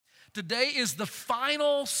Today is the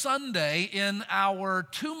final Sunday in our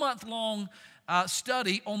 2-month-long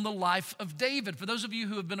study on the life of David. For those of you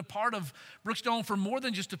who have been a part of Brookstone for more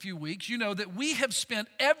than just a few weeks, you know that we have spent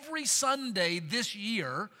every Sunday this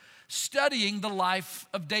year studying the life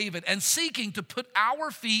of David and seeking to put our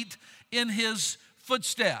feet in his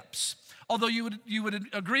footsteps. Although you would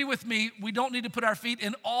agree with me, we don't need to put our feet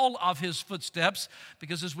in all of his footsteps,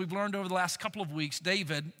 because as we've learned over the last couple of weeks,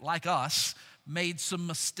 David, like us, made some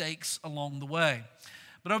mistakes along the way.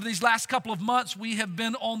 But over these last couple of months, we have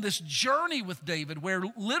been on this journey with David where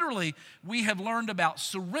literally we have learned about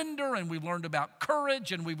surrender, and we've learned about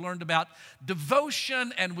courage, and we've learned about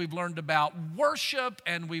devotion, and we've learned about worship,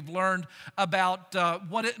 and we've learned about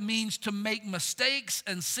what it means to make mistakes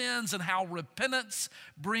and sins, and how repentance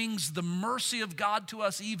brings the mercy of God to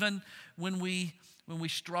us even when we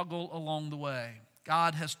struggle along the way.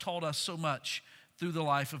 God has taught us so much through the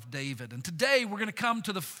life of David. And today we're going to come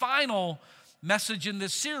to the final message in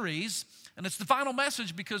this series, and it's the final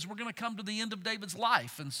message because we're going to come to the end of David's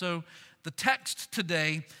life. And so the text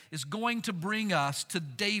today is going to bring us to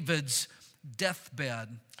David's deathbed.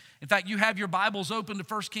 In fact, you have your Bibles open to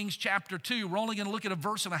 1 Kings chapter 2. We're only going to look at a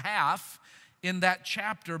verse and a half in that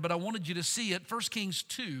chapter, but I wanted you to see it. 1 Kings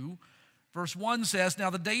 2, verse 1 says,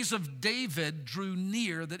 "Now the days of David drew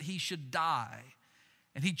near that he should die.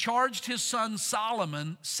 And he charged his son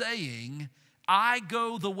Solomon, saying, I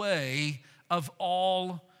go the way of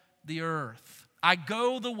all the earth." I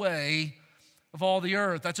go the way of all the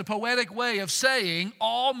earth. That's a poetic way of saying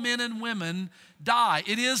all men and women die.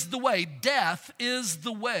 It is the way. Death is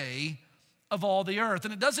the way of all the earth.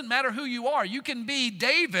 And it doesn't matter who you are. You can be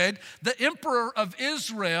David, the emperor of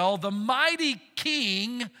Israel, the mighty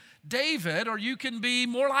king David, or you can be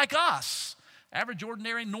more like us. Average,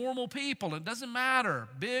 ordinary, normal people. It doesn't matter.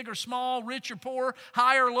 Big or small, rich or poor,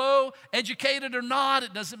 high or low, educated or not.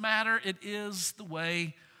 It doesn't matter. It is the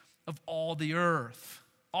way of all the earth.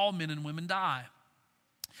 All men and women die.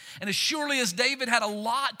 And as surely as David had a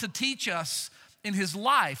lot to teach us in his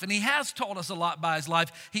life, and he has taught us a lot by his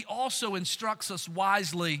life, he also instructs us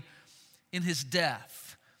wisely in his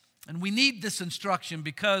death. And we need this instruction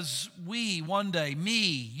because we one day,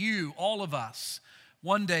 me, you, all of us,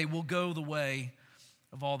 one day will go the way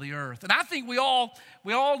of all the earth. And I think we all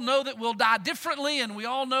know that we'll die differently, and we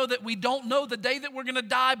all know that we don't know the day that we're going to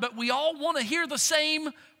die, but we all want to hear the same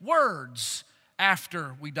words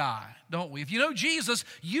after we die, don't we? If you know Jesus,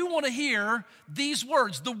 you want to hear these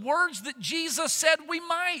words, the words that Jesus said we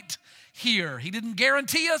might hear. He didn't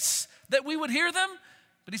guarantee us that we would hear them,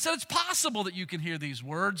 but he said it's possible that you can hear these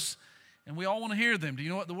words, and we all want to hear them. Do you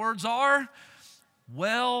know what the words are?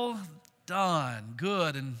 Well done,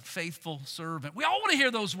 good and faithful servant. We all want to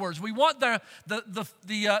hear those words. We want the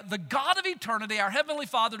God of eternity, our Heavenly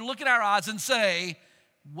Father, to look in our eyes and say,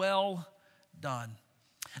 well done.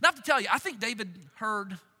 And I have to tell you, I think David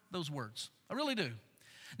heard those words. I really do.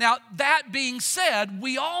 Now, that being said,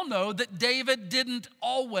 we all know that David didn't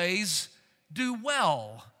always do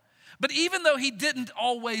well. But even though he didn't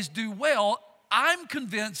always do well, I'm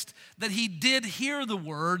convinced that he did hear the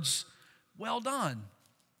words, well done.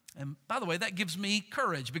 And by the way, that gives me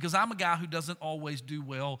courage because I'm a guy who doesn't always do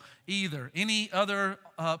well either. Any other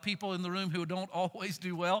people in the room who don't always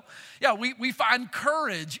do well? Yeah, we find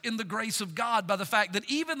courage in the grace of God by the fact that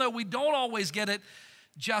even though we don't always get it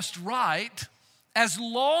just right, as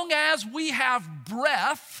long as we have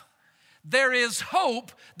breath, there is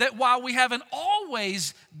hope that while we haven't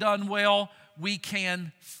always done well, we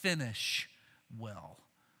can finish well.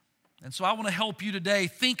 And so I want to help you today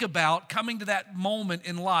think about coming to that moment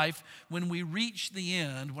in life when we reach the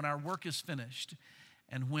end, when our work is finished,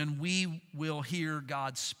 and when we will hear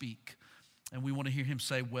God speak. And we want to hear him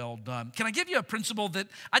say, well done. Can I give you a principle that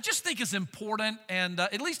I just think is important, and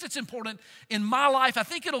at least it's important in my life. I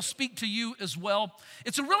think it'll speak to you as well.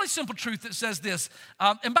 It's a really simple truth that says this.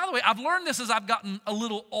 And by the way, I've learned this as I've gotten a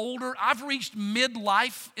little older. I've reached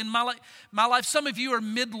midlife in my life. Some of you are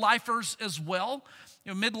midlifers as well.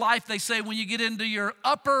 You know, midlife, they say when you get into your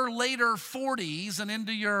later 40s and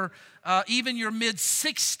into your even your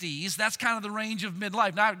mid-60s, that's kind of the range of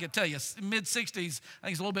midlife. Now, I can tell you, mid-60s, I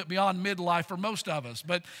think it's a little bit beyond midlife for most of us.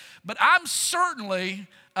 But I'm certainly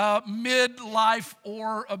midlife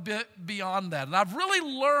or a bit beyond that. And I've really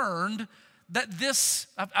learned that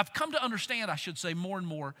I've come to understand, I should say, more and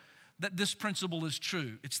more, that this principle is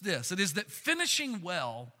true. It's this. It is that finishing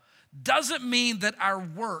well doesn't mean that our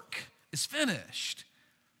work is finished.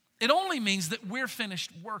 It only means that we're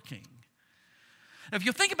finished working. If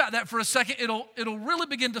you think about that for a second, it'll really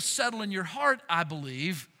begin to settle in your heart, I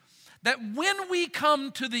believe, that when we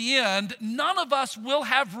come to the end, none of us will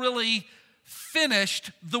have really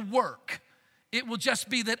finished the work. It will just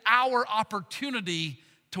be that our opportunity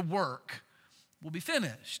to work will be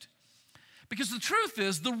finished. Because the truth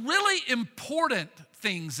is, the really important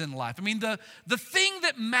things in life, I mean, the thing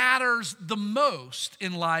that matters the most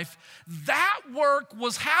in life, that work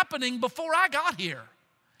was happening before I got here.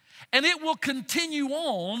 And it will continue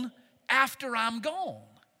on after I'm gone.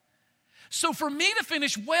 So for me to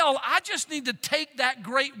finish well, I just need to take that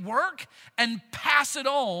great work and pass it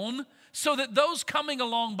on so that those coming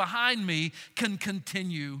along behind me can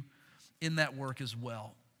continue in that work as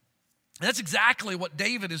well. That's exactly what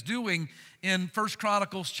David is doing in 1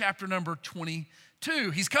 Chronicles chapter number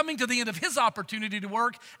 22. He's coming to the end of his opportunity to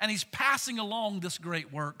work, and he's passing along this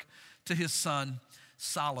great work to his son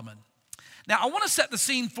Solomon. Now, I want to set the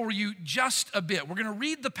scene for you just a bit. We're going to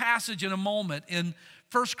read the passage in a moment in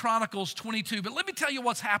 1 Chronicles 22, but let me tell you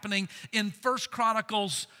what's happening in 1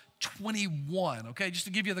 Chronicles 21, okay, just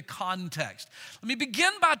to give you the context. Let me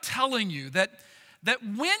begin by telling you that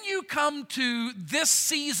when you come to this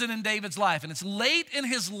season in David's life, and it's late in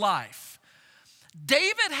his life,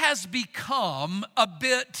 David has become a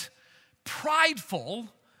bit prideful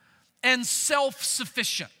and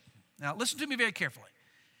self-sufficient. Now, listen to me very carefully.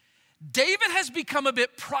 David has become a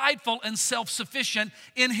bit prideful and self-sufficient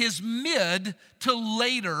in his mid to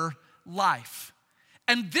later life.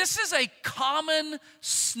 And this is a common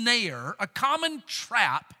snare, a common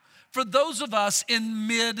trap for those of us in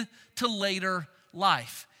mid to later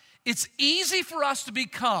life. It's easy for us to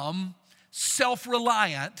become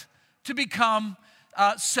self-reliant, to become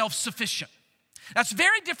self-sufficient. That's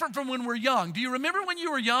very different from when we're young. Do you remember when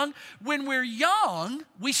you were young? When we're young,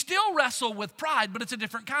 we still wrestle with pride, but it's a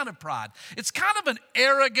different kind of pride. It's kind of an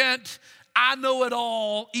arrogant, I know it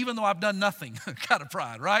all, even though I've done nothing kind of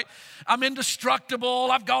pride, right? I'm indestructible,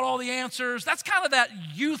 I've got all the answers. That's kind of that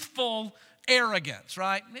youthful arrogance,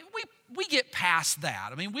 right? We get past that.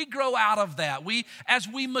 I mean, we grow out of that. As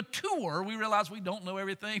we mature, we realize we don't know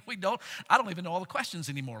everything. I don't even know all the questions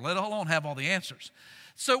anymore, let alone have all the answers.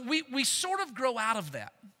 So we sort of grow out of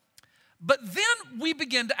that. But then we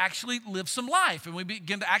begin to actually live some life, and we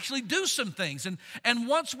begin to actually do some things. And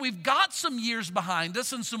once we've got some years behind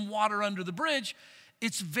us and some water under the bridge,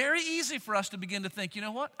 it's very easy for us to begin to think, you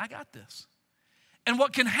know what, I got this. And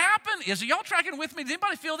what can happen is, are y'all tracking with me? Does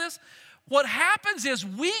anybody feel this? What happens is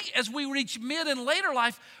as we reach mid and later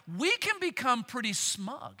life, we can become pretty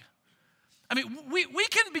smug. I mean, we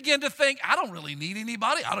can begin to think, I don't really need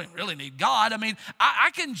anybody. I don't really need God. I mean,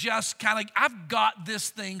 I can just I've got this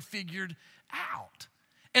thing figured out.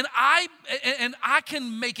 And I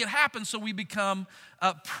can make it happen, so we become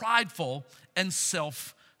prideful and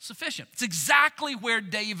self-sufficient. It's exactly where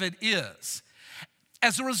David is.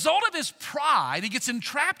 As a result of his pride, he gets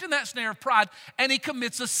entrapped in that snare of pride, and he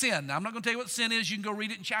commits a sin. Now, I'm not going to tell you what sin is. You can go read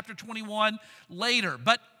it in chapter 21 later.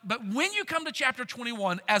 But when you come to chapter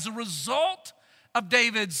 21, as a result of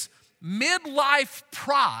David's midlife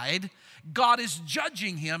pride, God is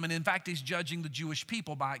judging him, and in fact, he's judging the Jewish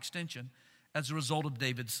people by extension as a result of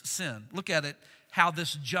David's sin. Look at it, how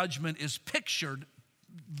this judgment is pictured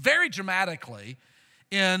very dramatically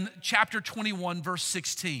in chapter 21, verse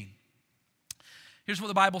 16. Here's what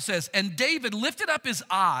the Bible says. And David lifted up his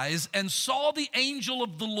eyes and saw the angel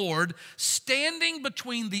of the Lord standing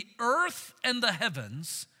between the earth and the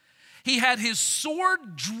heavens. He had his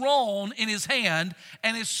sword drawn in his hand,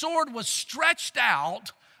 and his sword was stretched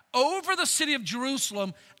out over the city of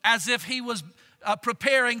Jerusalem as if he was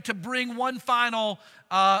preparing to bring one final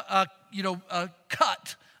cut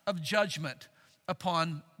of judgment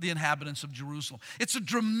upon the inhabitants of Jerusalem. It's a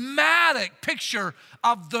dramatic picture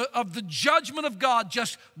of the judgment of God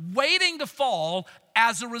just waiting to fall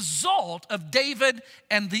as a result of David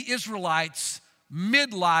and the Israelites'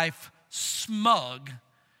 midlife smug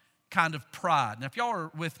kind of pride. Now, if y'all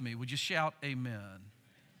are with me, would you shout amen?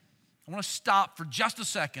 I want to stop for just a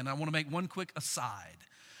second. I want to make one quick aside.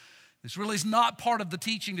 This really is not part of the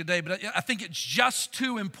teaching today, but I think it's just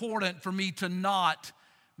too important for me to not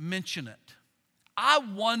mention it. I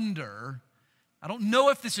wonder, I don't know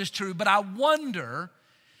if this is true, but I wonder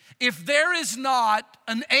if there is not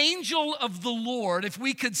an angel of the Lord, if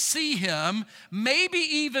we could see him, maybe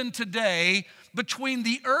even today, between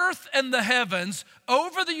the earth and the heavens,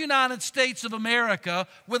 over the United States of America,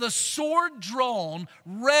 with a sword drawn,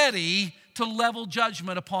 ready to level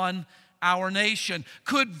judgment upon our nation.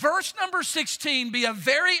 Could verse number 16 be a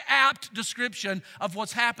very apt description of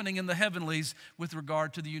what's happening in the heavenlies with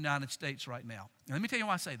regard to the United States right now? And let me tell you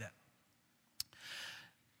why I say that.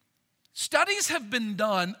 Studies have been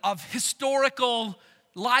done of historical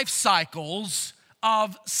life cycles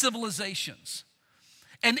of civilizations.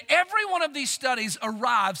 And every one of these studies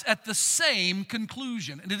arrives at the same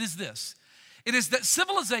conclusion, and it is this. It is that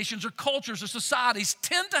civilizations or cultures or societies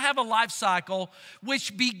tend to have a life cycle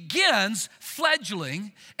which begins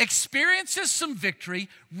fledgling, experiences some victory,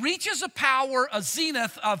 reaches a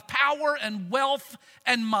zenith of power and wealth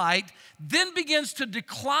and might, then begins to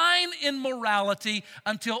decline in morality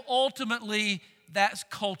until ultimately that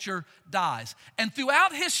culture dies. And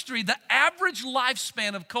throughout history, the average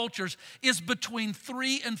lifespan of cultures is between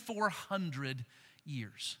 300 and 400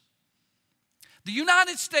 years. The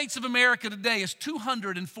United States of America today is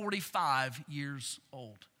 245 years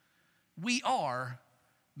old. We are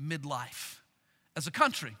midlife as a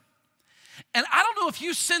country. And I don't know if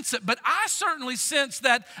you sense it, but I certainly sense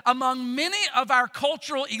that among many of our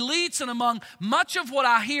cultural elites and among much of what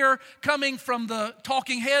I hear coming from the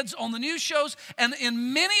talking heads on the news shows and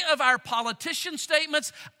in many of our politician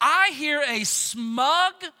statements, I hear a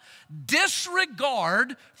smug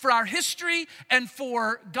disregard for our history and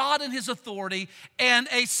for God and His authority, and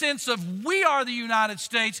a sense of we are the United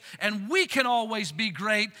States and we can always be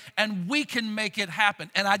great and we can make it happen.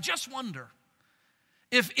 And I just wonder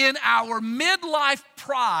if in our midlife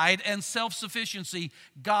pride and self-sufficiency,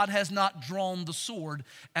 God has not drawn the sword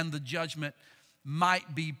and the judgment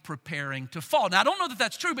might be preparing to fall. Now, I don't know that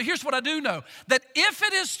that's true, but here's what I do know. That if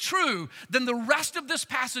it is true, then the rest of this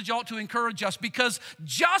passage ought to encourage us, because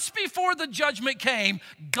just before the judgment came,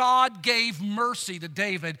 God gave mercy to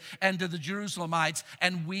David and to the Jerusalemites,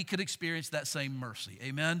 and we could experience that same mercy.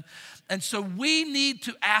 Amen? And so we need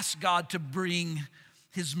to ask God to bring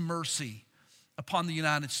His mercy upon the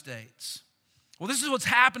United States. Well, this is what's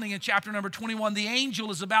happening in chapter number 21. The angel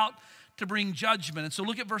is about to bring judgment. And so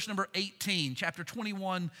look at verse number 18, chapter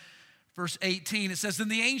 21, verse 18. It says, "Then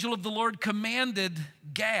the angel of the Lord commanded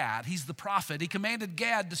Gad," he's the prophet, he commanded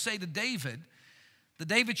Gad to say to David that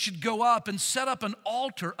David should go up and set up an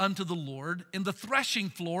altar unto the Lord in the threshing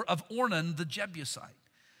floor of Ornan the Jebusite.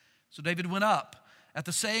 So David went up at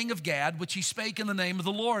the saying of Gad, which he spake in the name of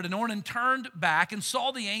the Lord. And Ornan turned back and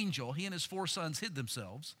saw the angel. He and his 4 sons hid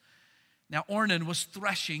themselves. Now Ornan was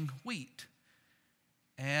threshing wheat.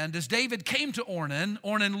 And as David came to Ornan,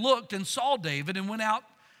 Ornan looked and saw David and went out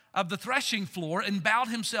of the threshing floor and bowed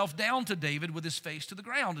himself down to David with his face to the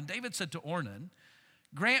ground. And David said to Ornan,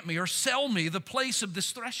 "Grant me or sell me the place of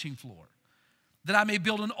this threshing floor, that I may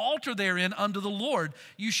build an altar therein unto the Lord.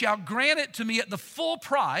 You shall grant it to me at the full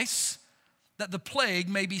price, that the plague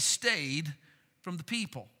may be stayed from the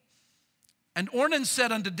people." And Ornan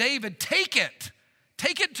said unto David,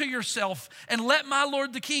 Take it to yourself, and let my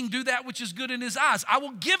lord the king do that which is good in his eyes. I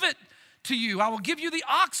will give it to you. I will give you the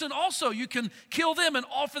oxen also. You can kill them and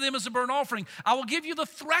offer them as a burnt offering. I will give you the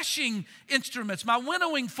threshing instruments, my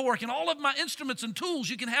winnowing fork, and all of my instruments and tools.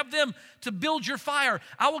 You can have them to build your fire.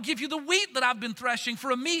 I will give you the wheat that I've been threshing for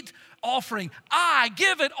a meat offering. I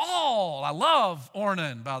give it all. I love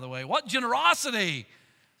Ornan, by the way. What generosity.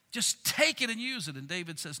 Just take it and use it. And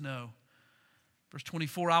David says no. Verse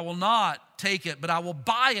 24, "I will not take it, but I will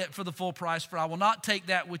buy it for the full price, for I will not take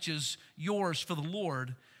that which is yours for the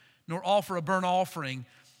Lord, nor offer a burnt offering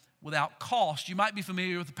without cost." You might be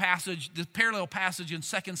familiar with the parallel passage in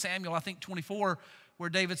 2 Samuel, I think 24, where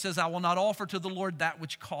David says, "I will not offer to the Lord that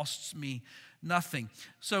which costs me nothing."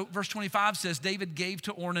 So verse 25 says, David gave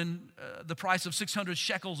to Ornan the price of 600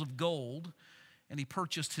 shekels of gold, and he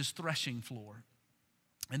purchased his threshing floor.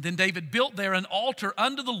 And then David built there an altar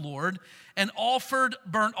unto the Lord and offered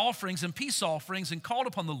burnt offerings and peace offerings and called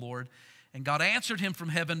upon the Lord. And God answered him from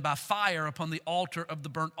heaven by fire upon the altar of the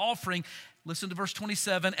burnt offering. Listen to verse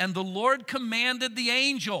 27. "And the Lord commanded the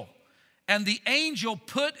angel, and the angel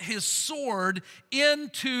put his sword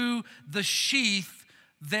into the sheath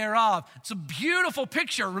thereof." It's a beautiful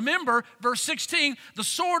picture. Remember, verse 16, the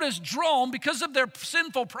sword is drawn because of their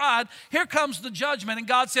sinful pride. Here comes the judgment, and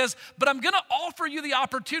God says, but I'm going to offer you the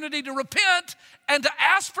opportunity to repent and to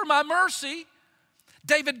ask for my mercy.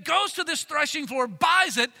 David goes to this threshing floor,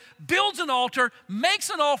 buys it, builds an altar,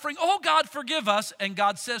 makes an offering. "Oh, God, forgive us." And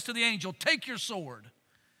God says to the angel, "Take your sword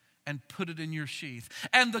and put it in your sheath."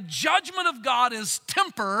 And the judgment of God is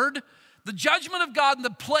tempered. The judgment of God and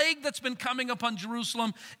the plague that's been coming upon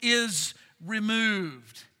Jerusalem is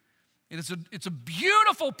removed. It's a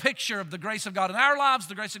beautiful picture of the grace of God in our lives,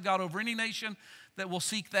 the grace of God over any nation that will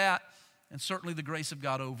seek that, and certainly the grace of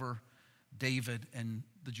God over David and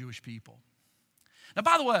the Jewish people. Now,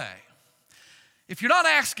 by the way, if you're not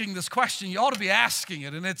asking this question, you ought to be asking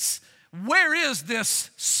it, and it's, where is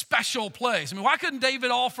this special place? I mean, why couldn't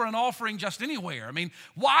David offer an offering just anywhere? I mean,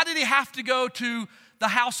 why did he have to go to the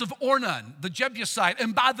house of Ornan, the Jebusite,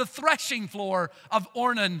 and by the threshing floor of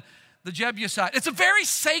Ornan, the Jebusite. It's a very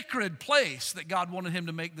sacred place that God wanted him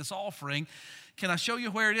to make this offering. Can I show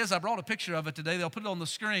you where it is? I brought a picture of it today. They'll put it on the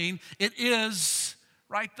screen. It is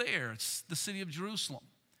right there. It's the city of Jerusalem.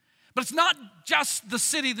 But it's not just the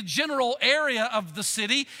city, the general area of the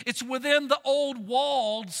city. It's within the old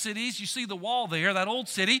walled cities. You see the wall there, that old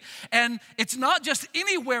city. And it's not just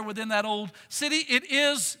anywhere within that old city. It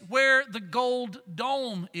is where the gold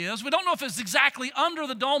dome is. We don't know if it's exactly under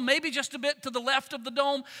the dome, maybe just a bit to the left of the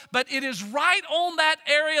dome. But it is right on that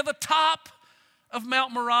area, the top of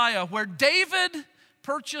Mount Moriah, where David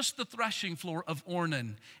purchased the threshing floor of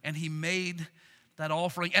Ornan. And he made that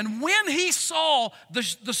offering. And when he saw the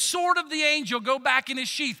sword of the angel go back in his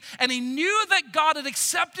sheath, and he knew that God had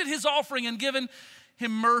accepted his offering and given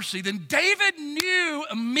him mercy, then David knew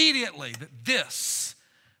immediately that this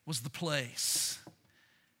was the place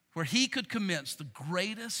where he could commence the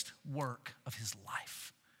greatest work of his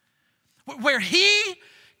life, where he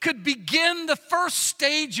could begin the first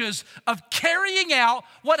stages of carrying out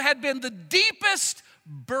what had been the deepest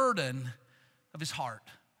burden of his heart.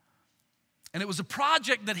 And it was a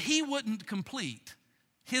project that he wouldn't complete.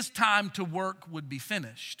 His time to work would be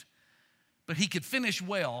finished. But he could finish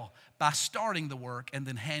well by starting the work and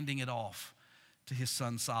then handing it off to his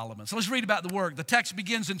son Solomon. So let's read about the work. The text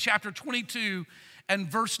begins in chapter 22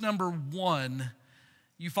 and verse number 1.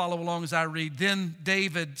 You follow along as I read. Then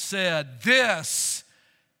David said, "This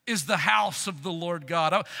is the house of the Lord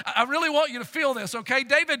God." I really want you to feel this, okay?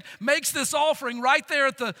 David makes this offering right there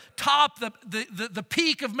at the top, the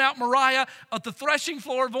peak of Mount Moriah, at the threshing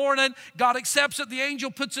floor of Ornan. God accepts it. The angel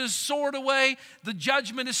puts his sword away. The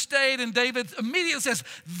judgment is stayed, and David immediately says,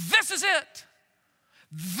 "This is it.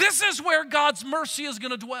 This is where God's mercy is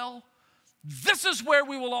going to dwell. This is where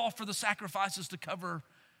we will offer the sacrifices to cover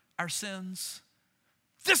our sins.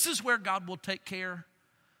 This is where God will take care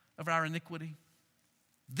of our iniquity.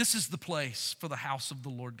 This is the place for the house of the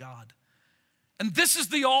Lord God. And this is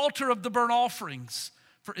the altar of the burnt offerings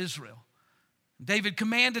for Israel." David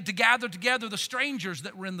commanded to gather together the strangers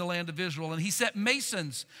that were in the land of Israel, and he set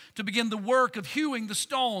masons to begin the work of hewing the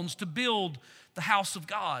stones to build the house of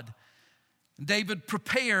God. And David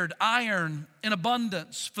prepared iron in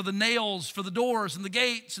abundance for the nails, for the doors and the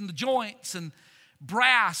gates and the joints, and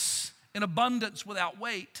brass in abundance without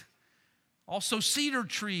weight. Also cedar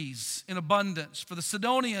trees in abundance for the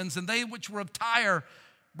Sidonians, and they which were of Tyre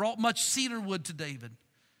brought much cedar wood to David.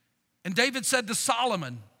 And David said to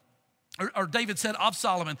Solomon, or David said of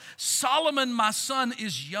Solomon, "Solomon, my son,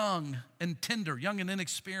 is young and tender," young and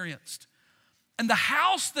inexperienced. "And the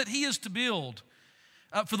house that he is to build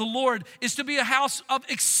for the Lord is to be a house of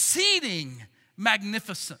exceeding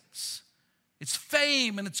magnificence. Its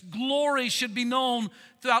fame and its glory should be known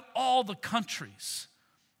throughout all the countries.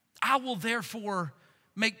 I will therefore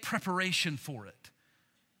make preparation for it."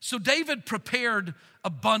 So David prepared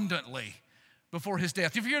abundantly before his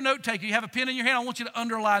death. If you're a note taker, you have a pen in your hand, I want you to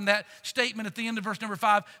underline that statement at the end of verse number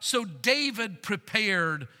 5. So David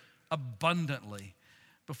prepared abundantly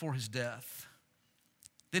before his death.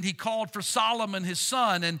 Then he called for Solomon his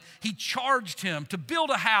son, and he charged him to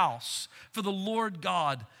build a house for the Lord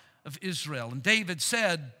God of Israel. And David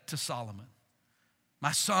said to Solomon,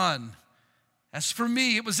 "My son, as for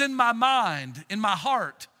me, it was in my mind, in my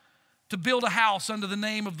heart, to build a house under the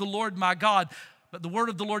name of the Lord my God. But the word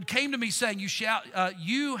of the Lord came to me, saying,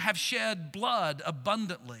 you have shed blood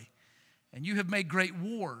abundantly, and you have made great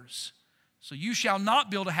wars. So you shall not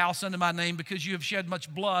build a house under my name, because you have shed much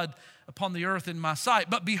blood upon the earth in my sight.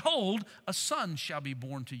 But behold, a son shall be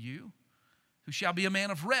born to you, who shall be a man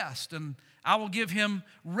of rest, and I will give him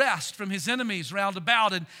rest from his enemies round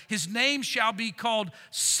about, and his name shall be called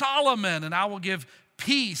Solomon, and I will give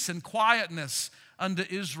peace and quietness unto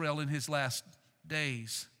Israel in his last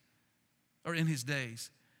days, or in his days.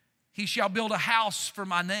 He shall build a house for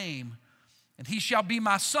my name, and he shall be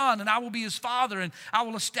my son, and I will be his father, and I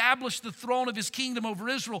will establish the throne of his kingdom over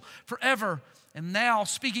Israel forever." And now,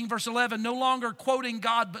 speaking verse 11, no longer quoting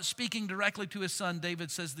God, but speaking directly to his son, David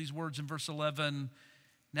says these words in verse 11,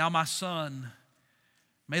 "Now my son,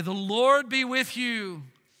 may the Lord be with you.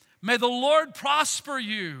 May the Lord prosper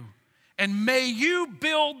you, and may you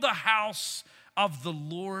build the house of the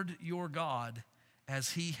Lord your God,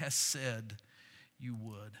 as he has said you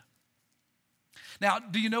would." Now,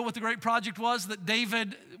 do you know what the great project was that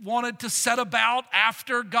David wanted to set about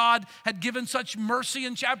after God had given such mercy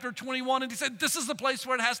in chapter 21? And he said, this is the place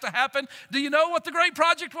where it has to happen. Do you know what the great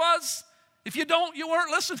project was? If you don't, you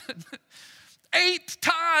weren't listening. 8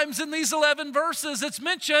 times in these 11 verses, it's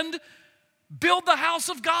mentioned, build the house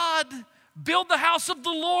of God, build the house of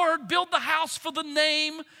the Lord, build the house for the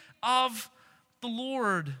name of the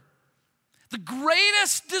Lord. The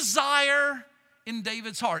greatest desire in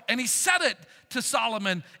David's heart. And he said it to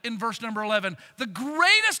Solomon in verse number 11. The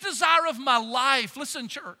greatest desire of my life, listen,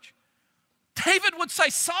 church, David would say,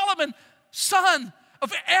 Solomon, son,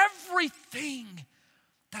 of everything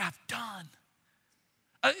that I've done,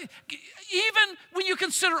 even when you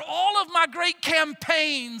consider all of my great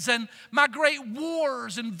campaigns and my great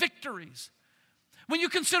wars and victories, when you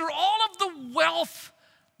consider all of the wealth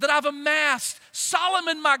that I've amassed,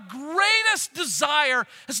 Solomon, my greatest desire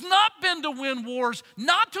has not been to win wars,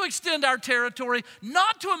 not to extend our territory,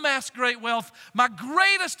 not to amass great wealth. My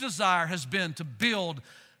greatest desire has been to build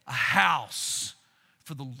a house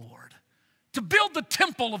for the Lord, to build the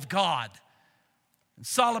temple of God. And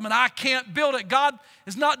Solomon, I can't build it. God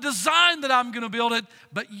has not designed that I'm going to build it,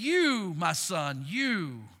 but you, my son,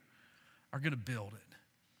 you are going to build it.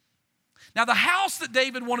 Now, the house that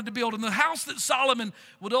David wanted to build and the house that Solomon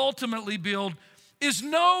would ultimately build is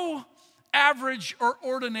no average or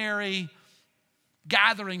ordinary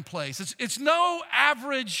gathering place. It's no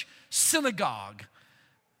average synagogue.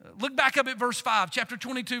 Look back up at verse 5, chapter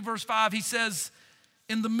 22, verse 5. He says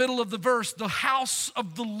in the middle of the verse, the house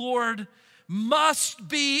of the Lord must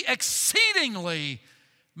be exceedingly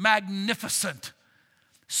magnificent.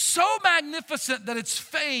 So magnificent that its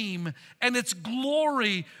fame and its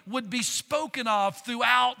glory would be spoken of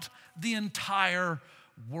throughout the entire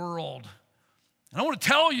world. And I want to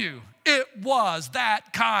tell you, it was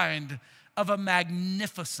that kind of a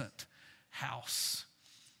magnificent house.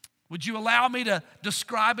 Would you allow me to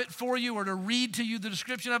describe it for you or to read to you the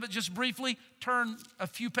description of it just briefly? Turn a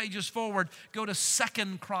few pages forward. Go to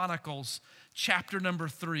 2 Chronicles chapter number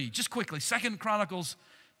 3. Just quickly, 2 Chronicles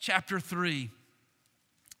chapter 3.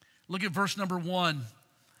 Look at verse number 1.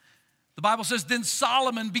 The Bible says, then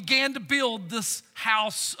Solomon began to build this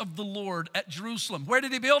house of the Lord at Jerusalem. Where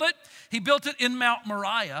did he build it? He built it in Mount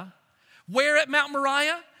Moriah. Where at Mount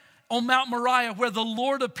Moriah? On Mount Moriah, where the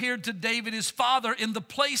Lord appeared to David his father in the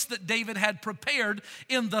place that David had prepared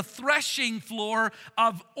in the threshing floor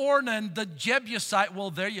of Ornan the Jebusite.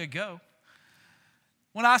 Well, there you go.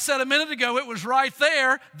 When I said a minute ago it was right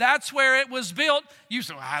there, that's where it was built. You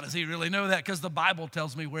say, well, how does he really know that? Because the Bible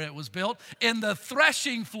tells me where it was built. In the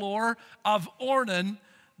threshing floor of Ornan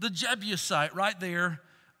the Jebusite, right there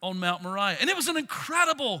on Mount Moriah. And it was an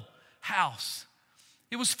incredible house.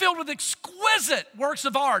 It was filled with exquisite works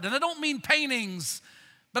of art. And I don't mean paintings,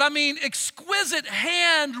 but I mean exquisite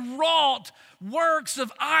hand-wrought works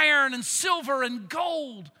of iron and silver and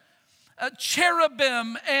gold.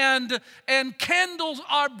 Cherubim and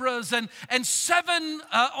candelabras and seven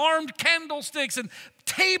armed candlesticks and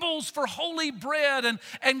tables for holy bread and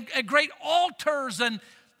great altars and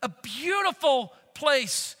a beautiful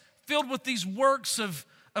place filled with these works of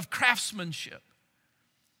craftsmanship.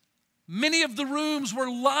 Many of the rooms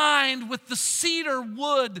were lined with the cedar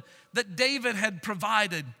wood that David had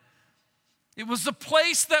provided. It was a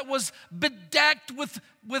place that was bedecked with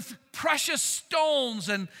precious stones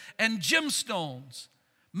and gemstones.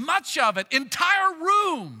 Much of it, entire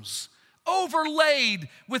rooms, overlaid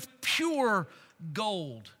with pure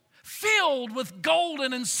gold, filled with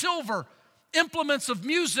golden and silver implements of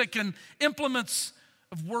music and implements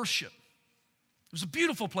of worship. It was a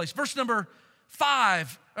beautiful place. Verse number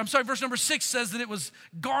 6 says that it was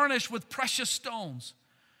garnished with precious stones.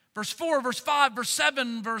 Verse 4, verse 5, verse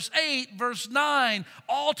 7, verse 8, verse 9,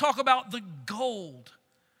 all talk about the gold.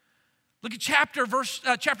 Look at chapter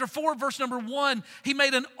 4, verse number 1. He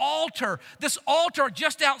made an altar. This altar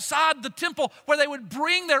just outside the temple where they would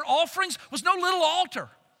bring their offerings was no little altar.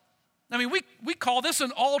 I mean, we call this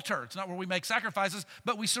an altar. It's not where we make sacrifices,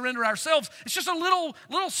 but we surrender ourselves. It's just a little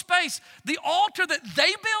space. The altar that they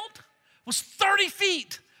built was 30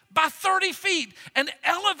 feet by 30 feet and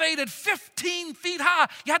elevated 15 feet high.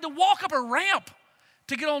 You had to walk up a ramp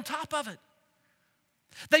to get on top of it.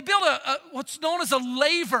 They built what's known as a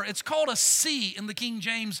laver. It's called a sea in the King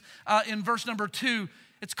James in verse number 2.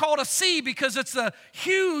 It's called a sea because it's a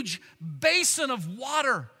huge basin of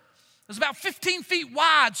water. It's about 15 feet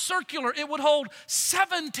wide, circular. It would hold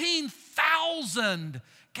 17,000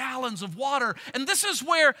 gallons of water. And this is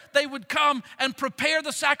where they would come and prepare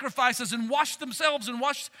the sacrifices and wash themselves and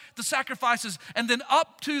wash the sacrifices and then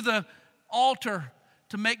up to the altar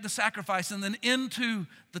to make the sacrifice and then into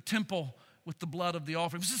the temple with the blood of the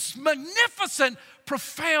offering. It was this magnificent,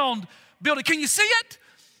 profound building. Can you see it?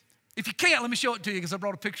 If you can't, let me show it to you because I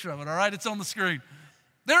brought a picture of it, all right? It's on the screen.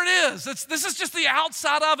 There it is. This is just the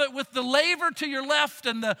outside of it with the laver to your left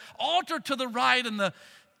and the altar to the right and the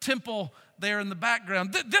temple there in the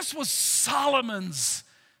background. This was Solomon's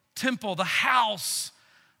temple, the house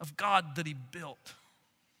of God that he built.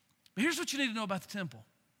 But here's what you need to know about the temple.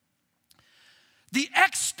 The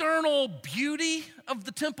external beauty of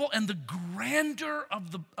the temple and the grandeur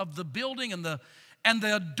of the building and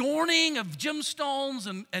the adorning of gemstones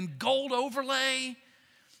and gold overlay,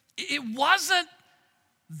 it wasn't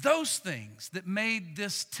those things that made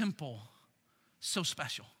this temple so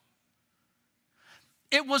special.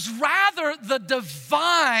 It was rather the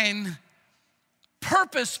divine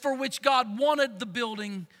purpose for which God wanted the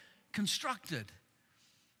building constructed.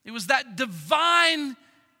 It was that divine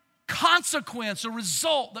consequence or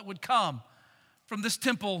result that would come from this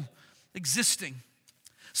temple existing.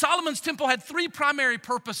 Solomon's temple had three primary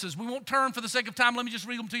purposes. We won't turn for the sake of time. Let me just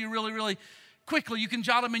read them to you really, really quickly. You can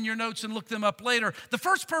jot them in your notes and look them up later. The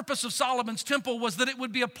first purpose of Solomon's temple was that it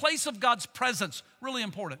would be a place of God's presence. Really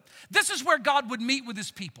important. This is where God would meet with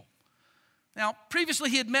his people. Now, previously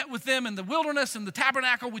he had met with them in the wilderness and the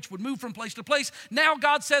tabernacle, which would move from place to place. Now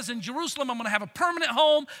God says in Jerusalem, I'm going to have a permanent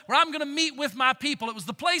home where I'm going to meet with my people. It was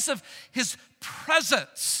the place of his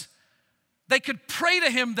presence. They could pray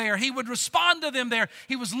to him there. He would respond to them there.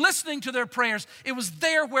 He was listening to their prayers. It was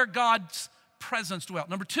there where God's presence dwelt.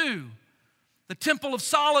 Number two, the Temple of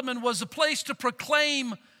Solomon was a place to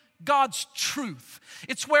proclaim God's truth.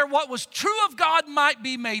 It's where what was true of God might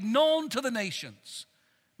be made known to the nations.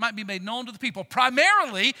 Might be made known to the people.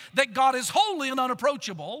 Primarily that God is holy and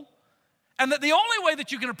unapproachable, and that the only way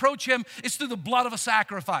that you can approach him is through the blood of a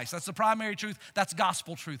sacrifice. That's the primary truth. That's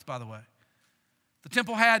gospel truth, by the way. The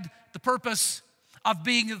temple had the purpose of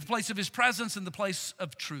being in the place of his presence and the place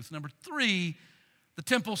of truth. Number three, the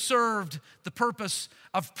temple served the purpose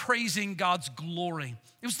of praising God's glory.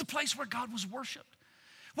 It was the place where God was worshiped.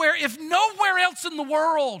 Where if nowhere else in the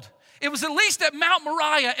world, it was at least at Mount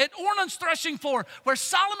Moriah, at Ornan's threshing floor, where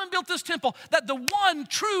Solomon built this temple, that the one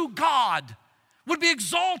true God would be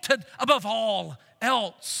exalted above all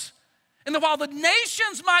else. And that while the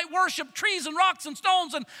nations might worship trees and rocks and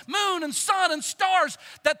stones and moon and sun and stars,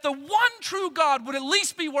 that the one true God would at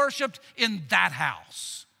least be worshiped in that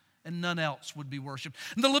house, and none else would be worshiped.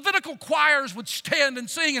 And the Levitical choirs would stand and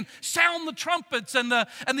sing and sound the trumpets, and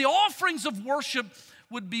the offerings of worship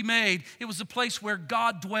would be made. It was a place where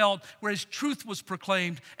God dwelt, where his truth was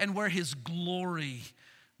proclaimed, and where his glory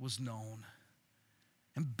was known.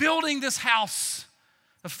 And building this house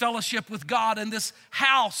of fellowship with God, and this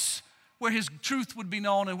house where his truth would be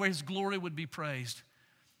known and where his glory would be praised,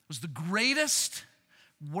 was the greatest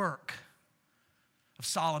work of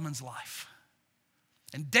Solomon's life.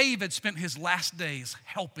 And David spent his last days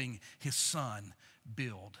helping his son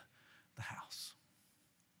build the house.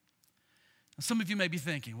 Some of you may be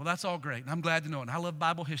thinking, well, that's all great, and I'm glad to know it, and I love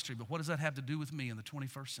Bible history, but what does that have to do with me in the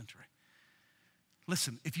 21st century?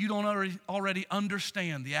 Listen, if you don't already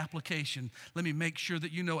understand the application, let me make sure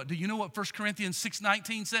that you know it. Do you know what 1 Corinthians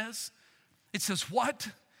 6:19 says? It says, what?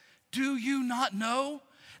 Do you not know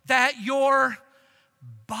that your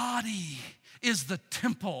body is the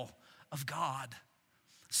temple of God?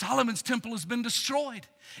 Solomon's temple has been destroyed.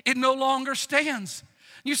 It no longer stands.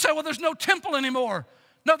 You say, well, there's no temple anymore.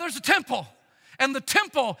 No, there's a temple. And the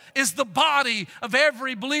temple is the body of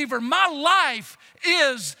every believer. My life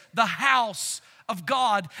is the house of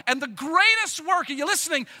God. And the greatest work, are you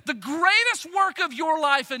listening? The greatest work of your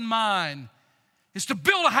life and mine is to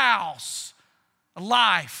build a house, a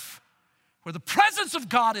life where the presence of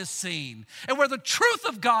God is seen, and where the truth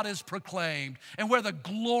of God is proclaimed, and where the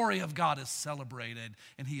glory of God is celebrated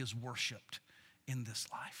and he is worshiped in this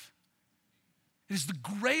life. It is the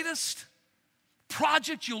greatest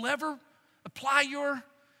project you'll ever apply your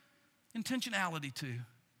intentionality to.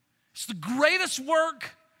 It's the greatest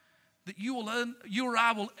work that you or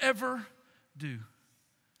I will ever do.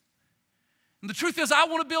 And the truth is, I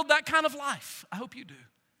want to build that kind of life. I hope you do.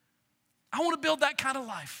 I want to build that kind of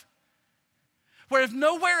life where if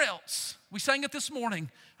nowhere else, we sang it this morning,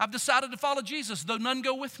 I've decided to follow Jesus, though none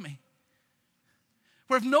go with me.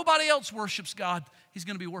 Where if nobody else worships God, he's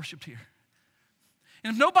going to be worshiped here.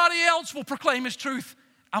 And if nobody else will proclaim his truth,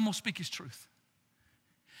 I'm going to speak his truth.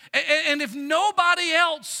 And if nobody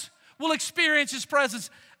else will experience his presence,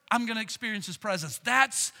 I'm going to experience his presence.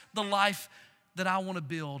 That's the life that I want to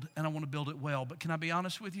build, and I want to build it well. But can I be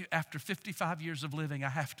honest with you? After 55 years of living, I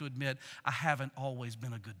have to admit, I haven't always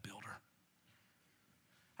been a good builder.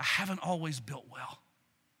 I haven't always built well.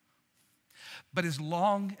 But as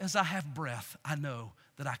long as I have breath, I know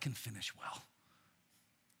that I can finish well.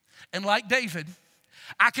 And like David,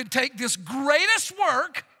 I can take this greatest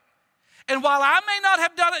work, and while I may not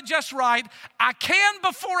have done it just right, I can,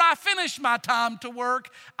 before I finish my time to work,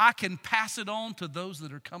 I can pass it on to those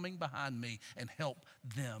that are coming behind me and help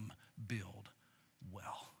them build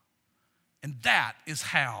well. And that is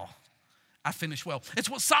how I finish well. It's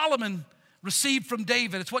what Solomon received from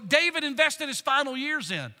David. It's what David invested his final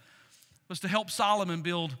years in, was to help Solomon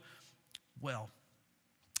build well.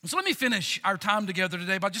 So let me finish our time together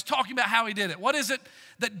today by just talking about how he did it. What is it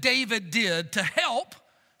that David did to help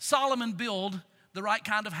Solomon build the right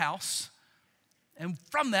kind of house? And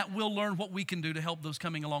from that, we'll learn what we can do to help those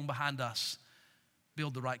coming along behind us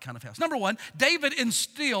build the right kind of house. Number one, David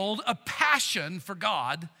instilled a passion for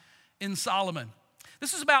God in Solomon.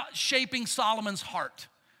 This is about shaping Solomon's heart.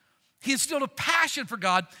 He instilled a passion for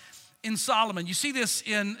God in Solomon. You see this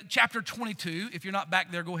in chapter 22. If you're not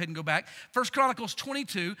back there, go ahead and go back. 1 Chronicles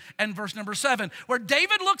 22 and verse number 7, where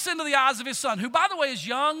David looks into the eyes of his son, who, by the way, is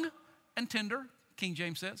young and tender. King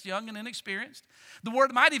James says, young and inexperienced. The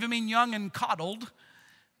word might even mean young and coddled.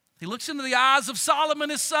 He looks into the eyes of Solomon,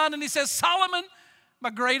 his son, and he says, Solomon, my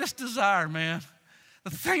greatest desire, man, the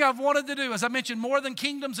thing I've wanted to do, as I mentioned, more than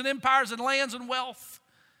kingdoms and empires and lands and wealth,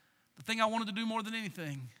 the thing I wanted to do more than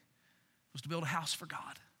anything was to build a house for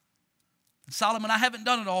God. And Solomon, I haven't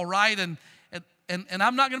done it all right, and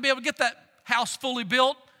I'm not going to be able to get that house fully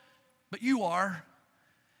built, but you are.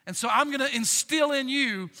 And so I'm going to instill in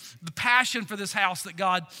you the passion for this house that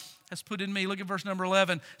God has put in me. Look at verse number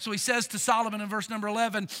 11. So he says to Solomon in verse number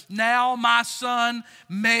 11, now my son,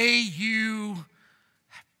 may you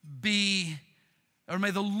be, or may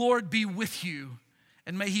the Lord be with you,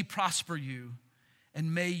 and may he prosper you,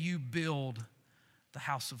 and may you build the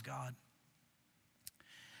house of God.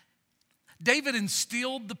 David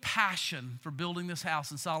instilled the passion for building this house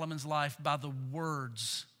in Solomon's life by the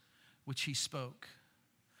words which he spoke.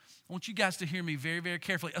 I want you guys to hear me very, very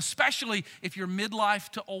carefully, especially if you're midlife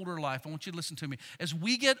to older life. I want you to listen to me. As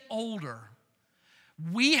we get older,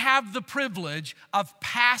 we have the privilege of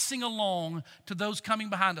passing along to those coming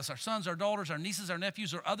behind us, our sons, our daughters, our nieces, our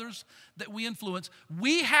nephews, or others that we influence.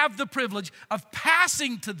 We have the privilege of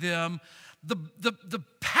passing to them the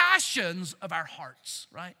passions of our hearts,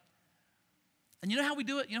 right? And you know how we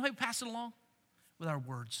do it? You know how we pass it along? With our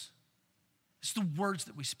words. It's the words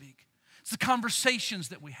that we speak. It's the conversations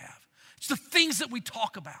that we have. It's the things that we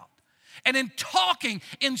talk about. And in talking,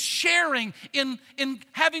 in sharing, in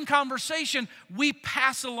having conversation, we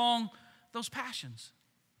pass along those passions.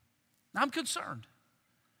 Now, I'm concerned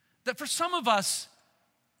that for some of us,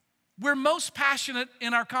 we're most passionate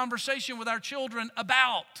in our conversation with our children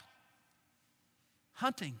about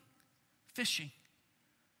hunting, fishing,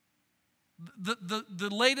 the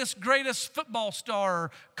latest, greatest football star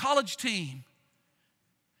or college team.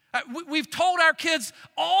 We've told our kids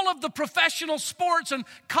all of the professional sports and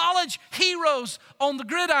college heroes on the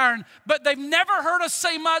gridiron, but they've never heard us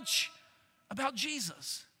say much about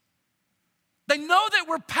Jesus. They know that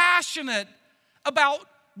we're passionate about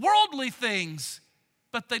worldly things,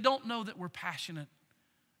 but they don't know that we're passionate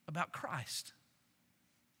about Christ.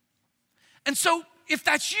 And so, if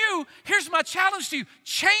that's you, here's my challenge to you.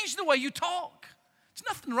 Change the way you talk. There's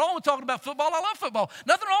nothing wrong with talking about football. I love football.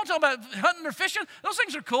 Nothing wrong with talking about hunting or fishing. Those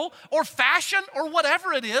things are cool. Or fashion, or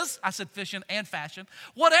whatever it is. I said fishing and fashion.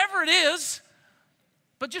 Whatever it is,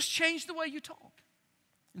 but just change the way you talk.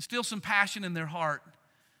 Instill some passion in their heart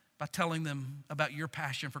by telling them about your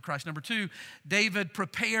passion for Christ. Number two, David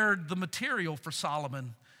prepared the material for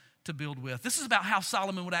Solomon to build with. This is about how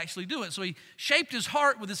Solomon would actually do it. So he shaped his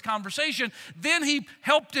heart with his conversation. Then he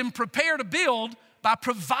helped him prepare to build by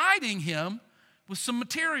providing him with some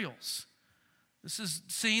materials. This is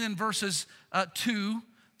seen in verses 2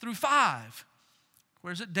 through 5.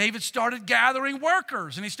 Where is it? David started gathering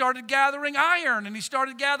workers, and he started gathering iron, and he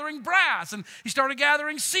started gathering brass, and he started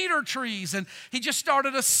gathering cedar trees, and he just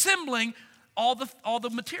started assembling all the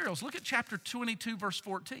materials. Look at chapter 22, verse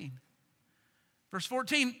 14. Verse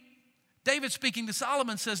 14, David speaking to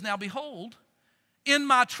Solomon says, now behold, in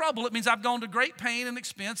my trouble, it means I've gone to great pain and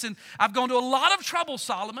expense, and I've gone to a lot of trouble,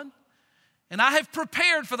 Solomon, and I have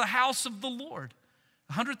prepared for the house of the Lord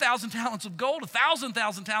 100,000 talents of gold, 1,000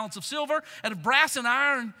 talents of silver, and of brass and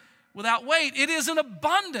iron without weight. It is in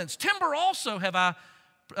abundance. Timber also have I,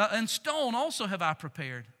 and stone also have I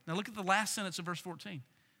prepared. Now look at the last sentence of verse 14.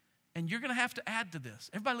 And you're going to have to add to this.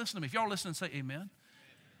 Everybody listen to me. If y'all listen, say amen.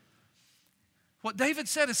 What David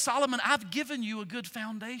said is, Solomon, I've given you a good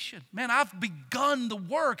foundation. Man, I've begun the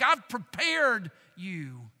work. I've prepared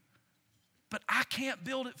you. But I can't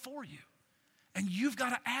build it for you. And you've got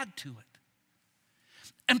to add to it.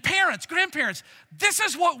 And parents, grandparents, this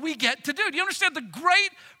is what we get to do. Do you understand the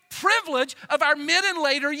great privilege of our mid and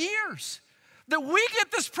later years? That we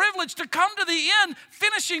get this privilege to come to the end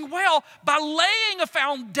finishing well by laying a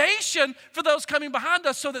foundation for those coming behind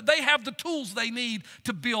us so that they have the tools they need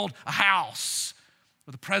to build a house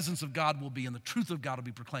where the presence of God will be and the truth of God will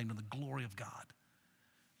be proclaimed and the glory of God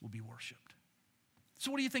will be worshiped.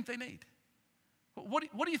 So what do you think they need?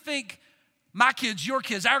 What do you think my kids, your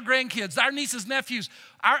kids, our grandkids, our nieces, nephews,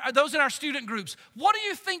 those in our student groups, what do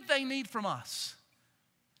you think they need from us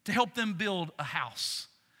to help them build a house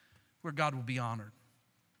where God will be honored?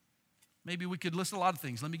 Maybe we could list a lot of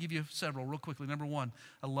things. Let me give you several real quickly. Number one,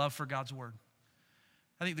 a love for God's word.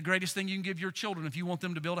 I think the greatest thing you can give your children if you want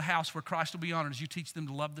them to build a house where Christ will be honored is you teach them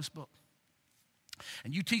to love this book.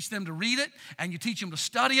 And you teach them to read it, and you teach them to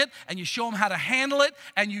study it, and you show them how to handle it,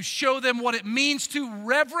 and you show them what it means to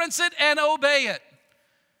reverence it and obey it.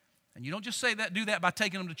 And you don't just do that by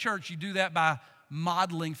taking them to church. You do that by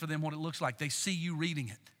modeling for them what it looks like. They see you reading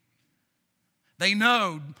it. They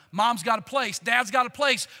know mom's got a place, dad's got a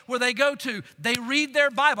place where they go to. They read their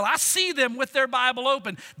Bible. I see them with their Bible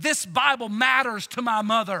open. This Bible matters to my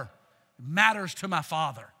mother. It matters to my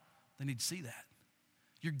father. They need to see that.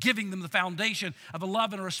 You're giving them the foundation of a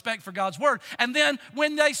love and a respect for God's word. And then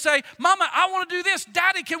when they say, Mama, I want to do this.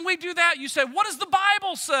 Daddy, can we do that? You say, what does the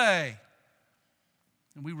Bible say?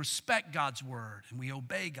 And we respect God's word and we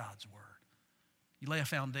obey God's word. You lay a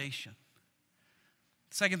foundation.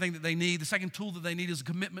 The second thing that they need, the second tool that they need is a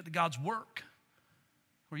commitment to God's work.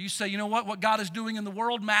 Where you say, you know what God is doing in the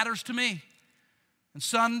world matters to me. And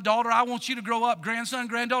son, daughter, I want you to grow up. Grandson,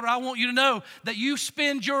 granddaughter, I want you to know that you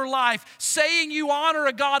spend your life saying you honor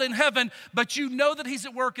a God in heaven, but you know that he's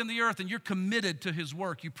at work in the earth and you're committed to his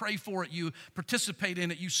work. You pray for it, you participate in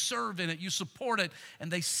it, you serve in it, you support it, and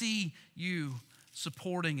they see you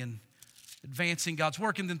supporting and advancing God's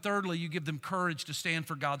work. And then thirdly, you give them courage to stand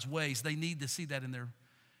for God's ways. They need to see that in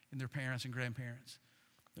their parents and grandparents.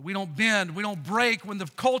 We don't bend, we don't break when the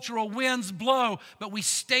cultural winds blow, but we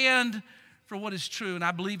stand for what is true. And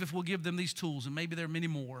I believe if we'll give them these tools, and maybe there are many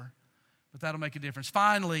more, but that'll make a difference.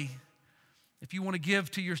 Finally, if you want to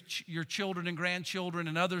give to your children and grandchildren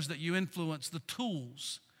and others that you influence the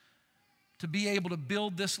tools to be able to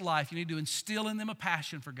build this life, you need to instill in them a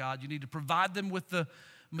passion for God. You need to provide them with the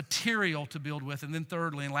material to build with. And then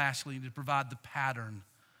thirdly and lastly, you need to provide the pattern.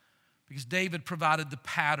 Because David provided the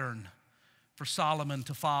pattern for Solomon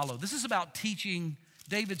to follow. This is about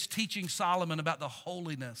David's teaching Solomon about the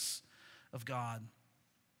holiness of God.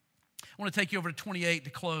 I want to take you over to 28 to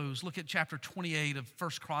close. Look at chapter 28 of 1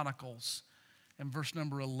 Chronicles and verse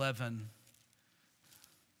number 11.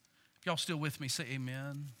 If y'all still with me, say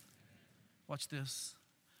amen. Watch this.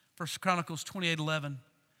 1 Chronicles 28:11.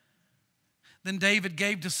 Then David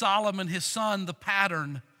gave to Solomon his son the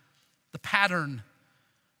pattern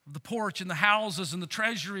of the porch and the houses and the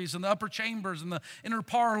treasuries and the upper chambers and the inner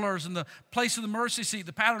parlors and the place of the mercy seat,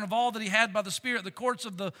 the pattern of all that he had by the Spirit, the courts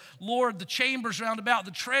of the Lord, the chambers round about,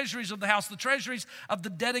 the treasuries of the house, the treasuries of the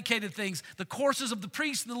dedicated things, the courses of the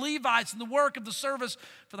priests and the Levites and the work of the service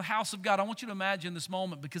for the house of God. I want you to imagine this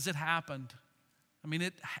moment because it happened. I mean,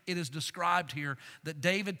 it is described here that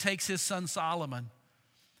David takes his son Solomon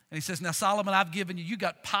and he says, now, Solomon, I've given you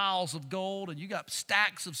got piles of gold and you got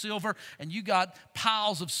stacks of silver and you got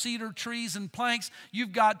piles of cedar trees and planks.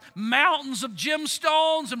 You've got mountains of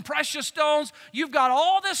gemstones and precious stones. You've got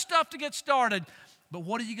all this stuff to get started. But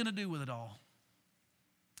what are you going to do with it all?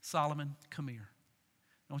 Solomon, come here.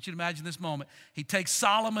 I want you to imagine this moment. He takes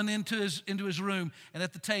Solomon into his room, and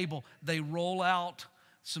at the table, they roll out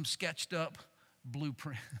some sketched up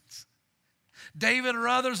blueprints. David or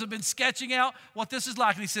others have been sketching out what this is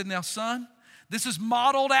like. And he said, now, son, this is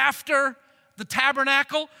modeled after the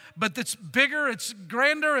tabernacle, but it's bigger, it's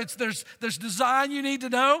grander, there's design you need to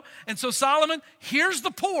know. And so, Solomon, here's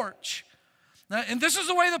the porch. Now, and this is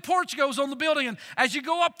the way the porch goes on the building. And as you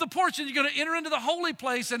go up the porch, and you're going to enter into the holy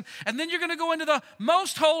place, and then you're going to go into the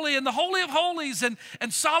most holy and the holy of holies. And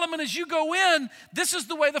Solomon, as you go in, this is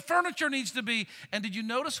the way the furniture needs to be. And did you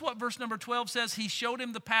notice what verse number 12 says? He showed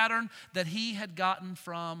him the pattern that he had gotten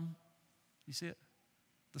from, you see it?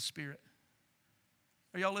 The Spirit.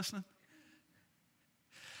 Are y'all listening?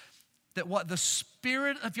 That what the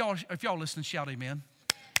Spirit, if y'all listen, shout amen.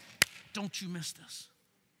 Don't you miss this.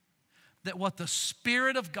 That what the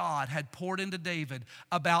Spirit of God had poured into David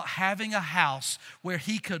about having a house where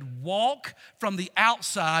he could walk from the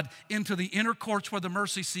outside into the inner courts where the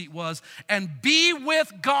mercy seat was and be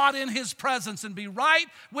with God in his presence and be right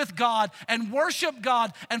with God and worship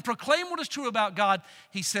God and proclaim what is true about God.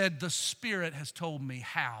 He said, the Spirit has told me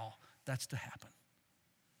how that's to happen.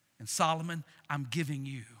 And Solomon, I'm giving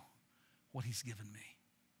you what he's given me.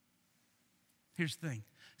 Here's the thing.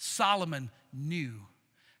 Solomon knew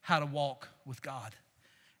how to walk with God.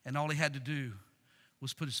 And all he had to do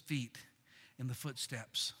was put his feet in the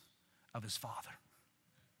footsteps of his father.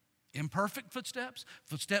 Imperfect footsteps,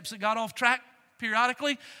 footsteps that got off track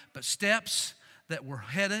periodically, but steps that were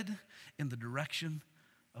headed in the direction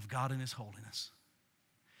of God and his holiness.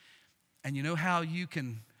 And you know how you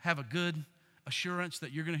can have a good assurance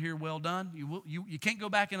that you're going to hear well done? You can't go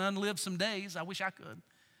back and unlive some days. I wish I could.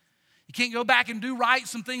 You can't go back and do right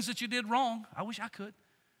some things that you did wrong. I wish I could.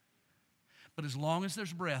 But as long as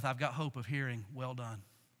there's breath, I've got hope of hearing well done.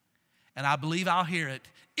 And I believe I'll hear it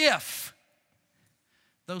if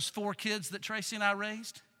those 4 kids that Tracy and I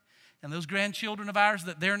raised and those grandchildren of ours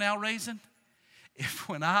that they're now raising, if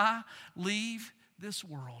when I leave this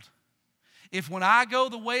world, if when I go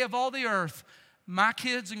the way of all the earth, my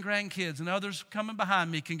kids and grandkids and others coming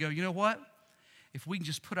behind me can go, you know what? If we can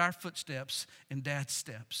just put our footsteps in Dad's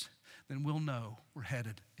steps, then we'll know we're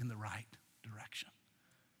headed in the right direction.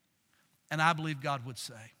 And I believe God would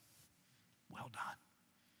say, well done.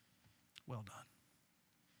 Well done.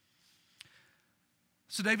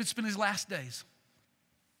 So David spent his last days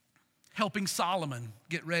helping Solomon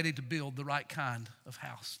get ready to build the right kind of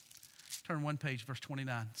house. Turn one page, verse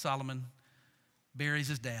 29. Solomon buries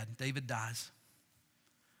his dad. David dies.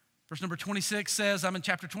 Verse number 26 says, I'm in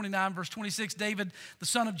chapter 29, verse 26, David, the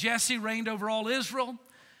son of Jesse, reigned over all Israel.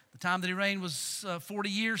 The time that he reigned was 40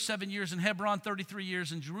 years, 7 years in Hebron, 33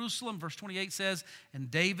 years in Jerusalem. Verse 28 says,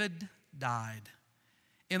 and David died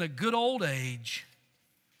in a good old age,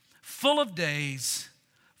 full of days,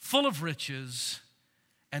 full of riches,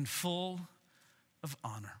 and full of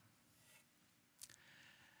honor.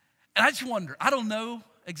 And I just wonder, I don't know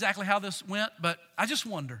exactly how this went, but I just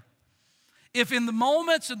wonder if in the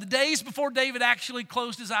moments of the days before David actually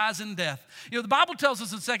closed his eyes in death. You know, the Bible tells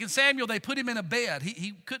us in 2 Samuel, they put him in a bed.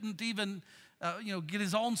 He couldn't even, get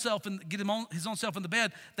his own self in the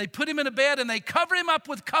bed. They put him in a bed and they covered him up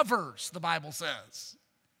with covers, the Bible says.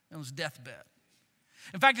 It was deathbed.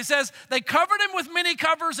 In fact, it says they covered him with many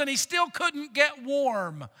covers and he still couldn't get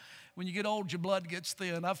warm. When you get old, your blood gets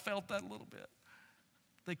thin. I've felt that a little bit.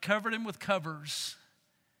 They covered him with covers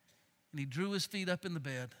and he drew his feet up in the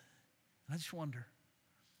bed. I just wonder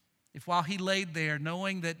if while he laid there,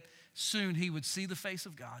 knowing that soon he would see the face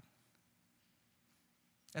of God,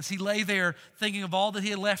 as he lay there thinking of all that he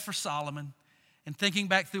had left for Solomon and thinking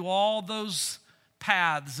back through all those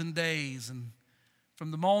paths and days, and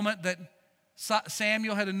from the moment that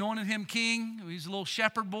Samuel had anointed him king, he was a little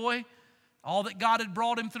shepherd boy, all that God had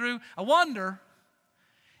brought him through, I wonder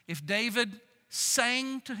if David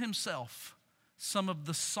sang to himself some of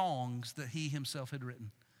the songs that he himself had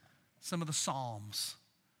written. Some of the Psalms.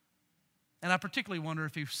 And I particularly wonder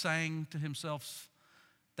if he sang to himself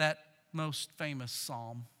that most famous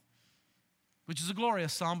psalm, which is a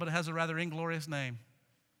glorious psalm, but it has a rather inglorious name.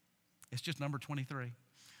 It's just number 23.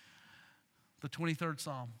 The 23rd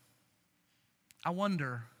Psalm. I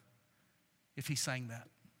wonder if he sang that.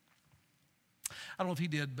 I don't know if he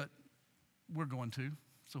did, but we're going to.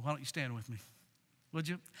 So why don't you stand with me? Would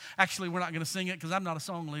you? Actually, we're not going to sing it because I'm not a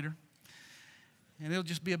song leader. And it'll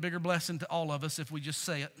just be a bigger blessing to all of us if we just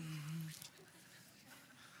say it.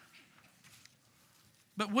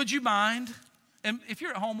 But would you mind, and if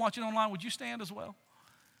you're at home watching online, would you stand as well?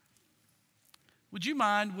 Would you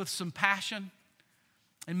mind with some passion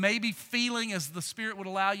and maybe feeling, as the Spirit would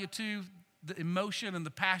allow you to, the emotion and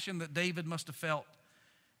the passion that David must have felt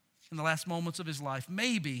in the last moments of his life?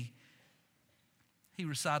 Maybe he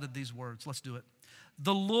recited these words. Let's do it.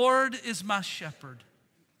 The Lord is my shepherd,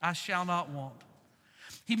 I shall not want.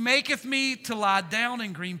 He maketh me to lie down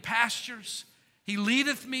in green pastures. He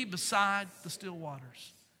leadeth me beside the still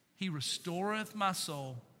waters. He restoreth my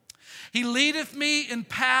soul. He leadeth me in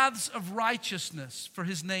paths of righteousness for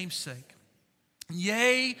his name's sake.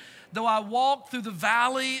 Yea, though I walk through the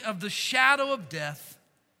valley of the shadow of death,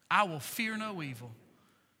 I will fear no evil.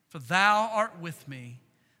 For thou art with me.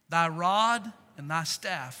 Thy rod and thy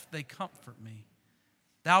staff, they comfort me.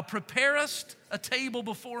 Thou preparest a table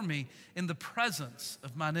before me in the presence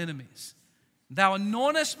of mine enemies. Thou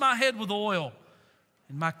anointest my head with oil,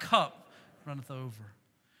 and my cup runneth over.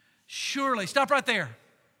 Surely, stop right there.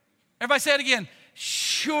 Everybody say it again.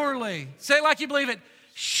 Surely, say it like you believe it.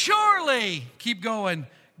 Surely, keep going,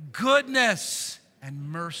 goodness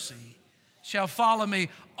and mercy shall follow me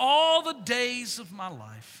all the days of my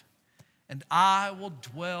life, and I will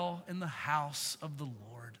dwell in the house of the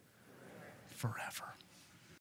Lord forever.